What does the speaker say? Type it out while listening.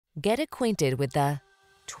Get acquainted with the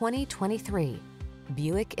 2023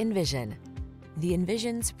 Buick Envision. The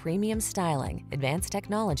Envision's premium styling, advanced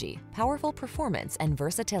technology, powerful performance, and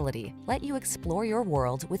versatility let you explore your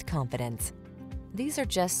world with confidence. These are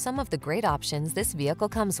just some of the great options this vehicle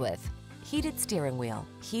comes with: heated steering wheel,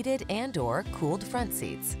 heated and/or cooled front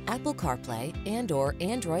seats, Apple CarPlay and/or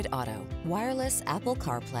Android Auto, wireless Apple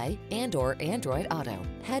CarPlay and/or Android Auto,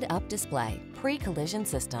 head-up display, pre-collision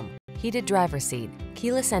system, heated driver's seat,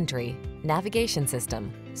 keyless entry, navigation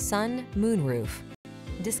system, sun, moonroof.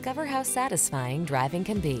 Discover how satisfying driving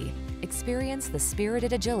can be. Experience the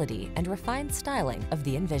spirited agility and refined styling of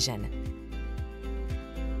the Envision.